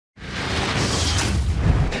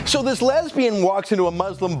So this lesbian walks into a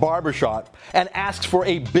Muslim barbershop and asks for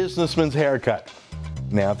a businessman's haircut.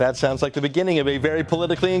 Now, if that sounds like the beginning of a very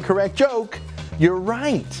politically incorrect joke, you're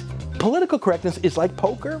right. Political correctness is like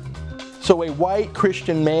poker. So a white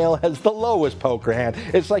Christian male has the lowest poker hand.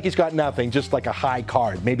 It's like he's got nothing, just like a high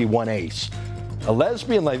card, maybe one ace. A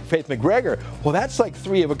lesbian like Faith McGregor, well, that's like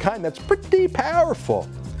three of a kind. That's pretty powerful.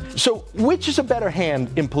 So which is a better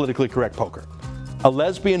hand in politically correct poker? A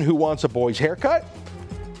lesbian who wants a boy's haircut,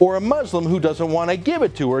 or a Muslim who doesn't want to give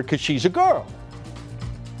it to her because she's a girl?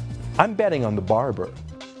 I'm betting on the barber.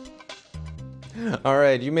 All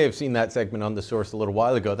right, you may have seen that segment on The Source a little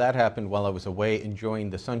while ago. That happened while I was away enjoying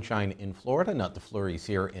the sunshine in Florida, not the flurries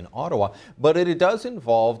here in Ottawa. But it does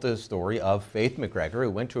involve the story of Faith McGregor, who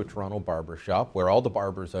went to a Toronto barber shop where all the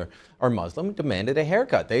barbers are Muslim, and demanded a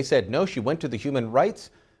haircut. They said no. She went to the Human Rights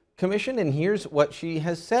Commission, and here's what she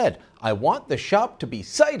has said. I want the shop to be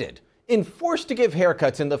cited, enforced to give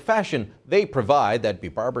haircuts in the fashion they provide, that'd be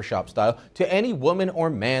barbershop style, to any woman or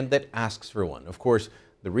man that asks for one. Of course,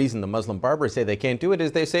 the reason the Muslim barbers say they can't do it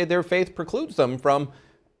is they say their faith precludes them from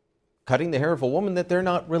cutting the hair of a woman that they're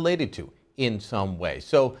not related to in some way.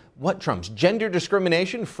 So what trumps? Gender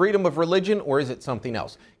discrimination, freedom of religion, or is it something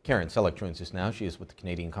else? Karen Selick joins us now. She is with the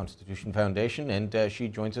Canadian Constitution Foundation, and she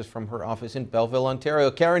joins us from her office in Belleville,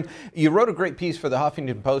 Ontario. Karen, you wrote a great piece for the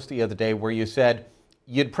Huffington Post the other day where you said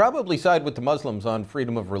you'd probably side with the Muslims on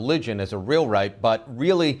freedom of religion as a real right, but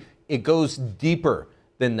really it goes deeper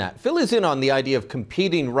than that. Fill us in on the idea of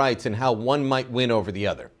competing rights and how one might win over the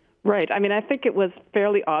other. Right. I mean, I think it was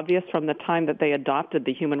fairly obvious from the time that they adopted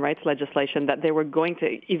the human rights legislation that they were going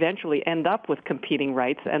to eventually end up with competing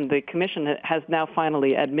rights, and the Commission has now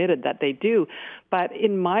finally admitted that they do. But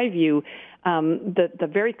in my view, the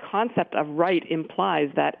very concept of right implies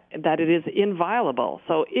that it is inviolable.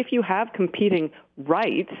 So if you have competing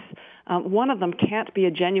rights, one of them can't be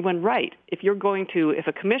a genuine right. If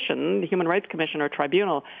a commission, the Human Rights Commission or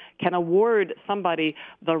tribunal, can award somebody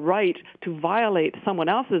the right to violate someone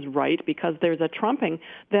else's right because there's a trumping,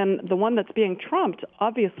 then the one that's being trumped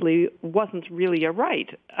obviously wasn't really a right.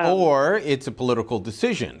 Or it's a political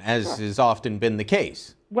decision, as has often been the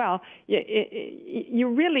case. Well, you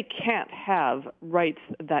really can't have rights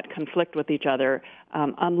that conflict with each other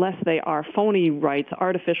unless they are phony rights,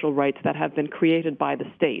 artificial rights that have been created by the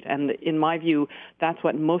state. And in my view, that's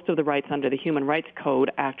what most of the rights under the Human Rights Code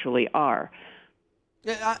actually are.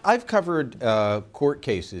 I've covered court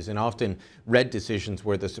cases and often read decisions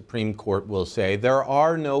where the Supreme Court will say there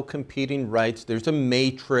are no competing rights, there's a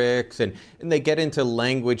matrix, and they get into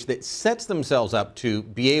language that sets themselves up to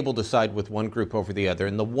be able to side with one group over the other.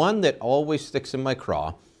 And the one that always sticks in my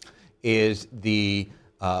craw is the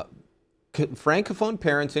Francophone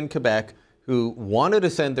parents in Quebec who wanted to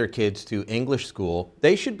send their kids to English school.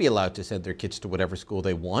 They should be allowed to send their kids to whatever school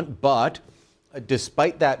they want, but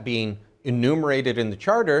despite that being enumerated in the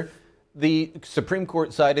charter, the Supreme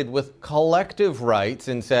Court sided with collective rights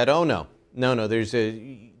and said, oh no,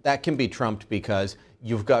 that can be trumped because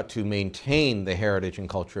you've got to maintain the heritage and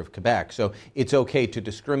culture of Quebec. So it's okay to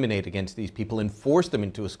discriminate against these people and force them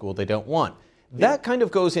into a school they don't want. That kind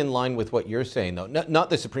of goes in line with what you're saying, though.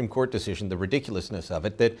 Not the Supreme Court decision, the ridiculousness of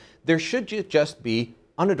it, that there should just be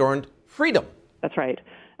unadorned freedom. That's right.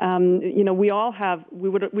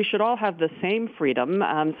 We should all have the same freedom.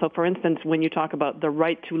 So, for instance, when you talk about the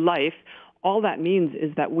right to life, all that means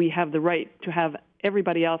is that we have the right to have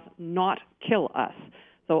everybody else not kill us.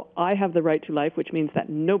 So I have the right to life, which means that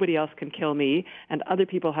nobody else can kill me, and other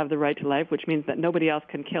people have the right to life, which means that nobody else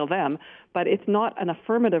can kill them. But it's not an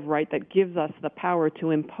affirmative right that gives us the power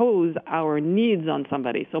to impose our needs on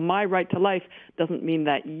somebody. So my right to life doesn't mean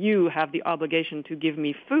that you have the obligation to give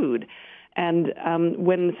me food. And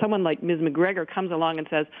when someone like Ms. McGregor comes along and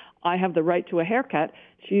says, I have the right to a haircut,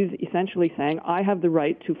 she's essentially saying, I have the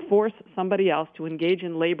right to force somebody else to engage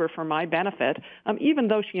in labor for my benefit, even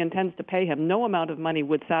though she intends to pay him. No amount of money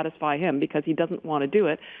would satisfy him because he doesn't want to do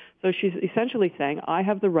it. So she's essentially saying, I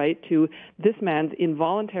have the right to this man's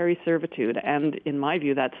involuntary servitude. And in my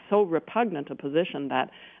view, that's so repugnant a position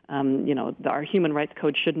that our human rights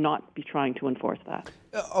code should not be trying to enforce that.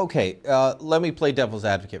 Okay, let me play devil's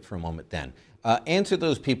advocate for a moment then. Answer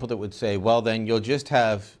those people that would say, well, then you'll just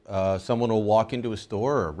have someone will walk into a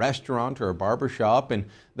store or a restaurant or a barber shop, and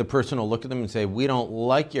the person will look at them and say, we don't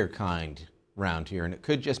like your kind around here. And it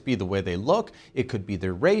could just be the way they look. It could be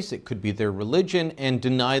their race. It could be their religion, and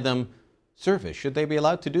deny them service. Should they be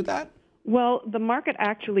allowed to do that? Well, the market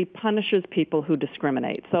actually punishes people who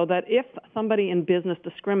discriminate, so that if somebody in business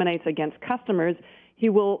discriminates against customers,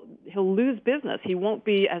 he'll lose business. He won't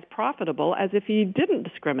be as profitable as if he didn't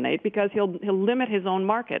discriminate, because he'll limit his own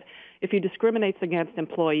market. If he discriminates against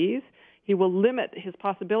employees, he will limit his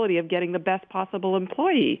possibility of getting the best possible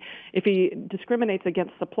employee. If he discriminates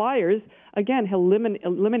against suppliers, again, he'll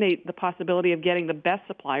eliminate the possibility of getting the best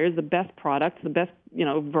suppliers, the best products, the best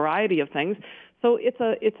variety of things. So it's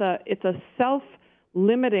a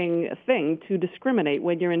self-limiting thing to discriminate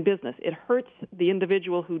when you're in business. It hurts the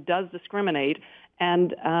individual who does discriminate,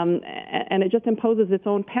 and it just imposes its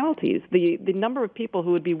own penalties. The number of people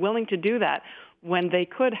who would be willing to do that when they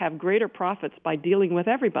could have greater profits by dealing with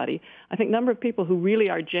everybody, I think number of people who really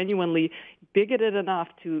are genuinely bigoted enough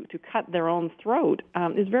to cut their own throat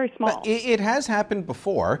is very small. But it has happened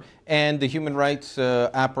before, and the human rights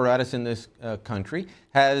apparatus in this country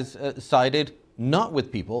has sided not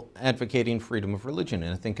with people advocating freedom of religion.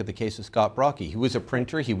 And I think of the case of Scott Brocky. He was a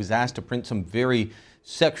printer. He was asked to print some very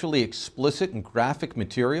sexually explicit and graphic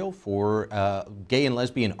material for Gay and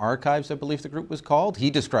Lesbian Archives, I believe the group was called. He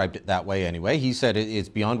described it that way anyway. He said it's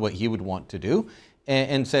beyond what he would want to do,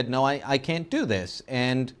 and said, no, I can't do this.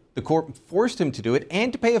 And the court forced him to do it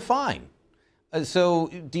and to pay a fine. So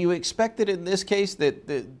do you expect that in this case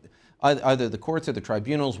that either the courts or the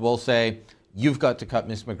tribunals will say, you've got to cut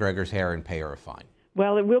Ms. McGregor's hair and pay her a fine?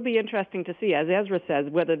 Well, it will be interesting to see, as Ezra says,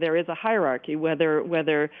 whether there is a hierarchy,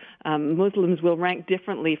 whether Muslims will rank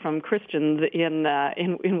differently from Christians in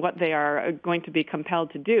what they are going to be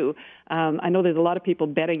compelled to do. I know there's a lot of people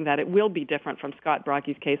betting that it will be different from Scott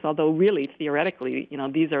Brocky's case, although really theoretically,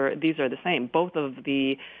 these are the same. Both of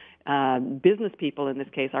the business people in this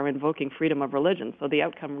case are invoking freedom of religion. So the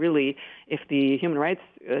outcome really, if the Human Rights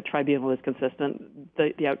Tribunal is consistent,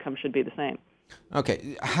 the outcome should be the same.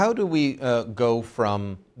 Okay, how do we go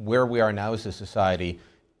from where we are now as a society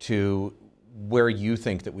to where you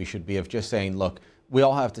think that we should be, of just saying, look, we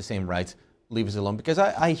all have the same rights, leave us alone? Because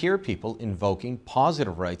I hear people invoking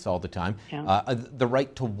positive rights all the time, the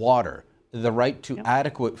right to water, the right to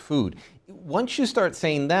adequate food. Once you start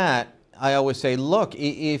saying that, I always say, look,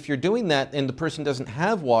 if you're doing that and the person doesn't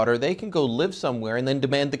have water, they can go live somewhere and then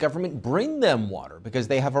demand the government bring them water because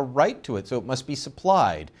they have a right to it, so it must be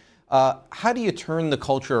supplied. How do you turn the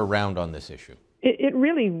culture around on this issue? It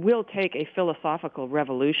really will take a philosophical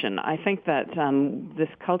revolution. I think that this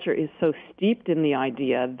culture is so steeped in the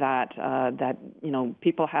idea that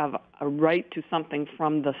people have a right to something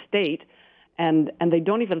from the state, and they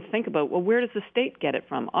don't even think about, well, where does the state get it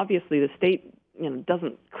from? Obviously, the state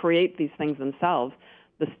doesn't create these things themselves.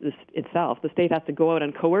 Itself, the state has to go out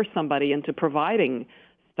and coerce somebody into providing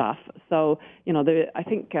stuff. So, I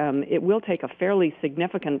think it will take a fairly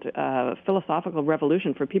significant philosophical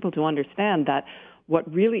revolution for people to understand that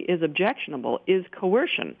what really is objectionable is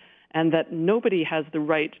coercion, and that nobody has the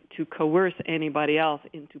right to coerce anybody else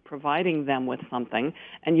into providing them with something,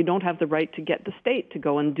 and you don't have the right to get the state to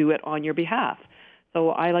go and do it on your behalf.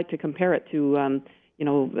 So I like to compare it to,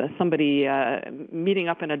 somebody meeting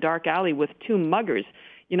up in a dark alley with two muggers.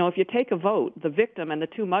 If you take a vote, the victim and the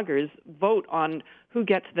two muggers vote on who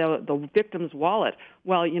gets the victim's wallet.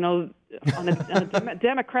 Well, on a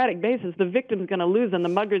democratic basis, the victim's going to lose and the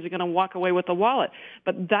muggers are going to walk away with the wallet.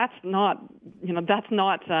 But that's not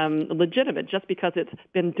legitimate just because it's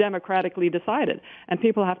been democratically decided. And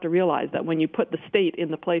people have to realize that when you put the state in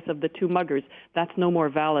the place of the two muggers, that's no more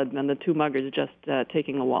valid than the two muggers just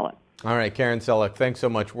taking a wallet. All right, Karen Selick, thanks so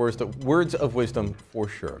much. Words of wisdom for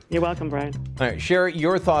sure. You're welcome, Brian. All right, share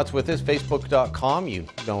your thoughts with us, facebook.com. You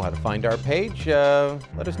know how to find our page.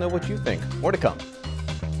 Let us know what you think. More to come.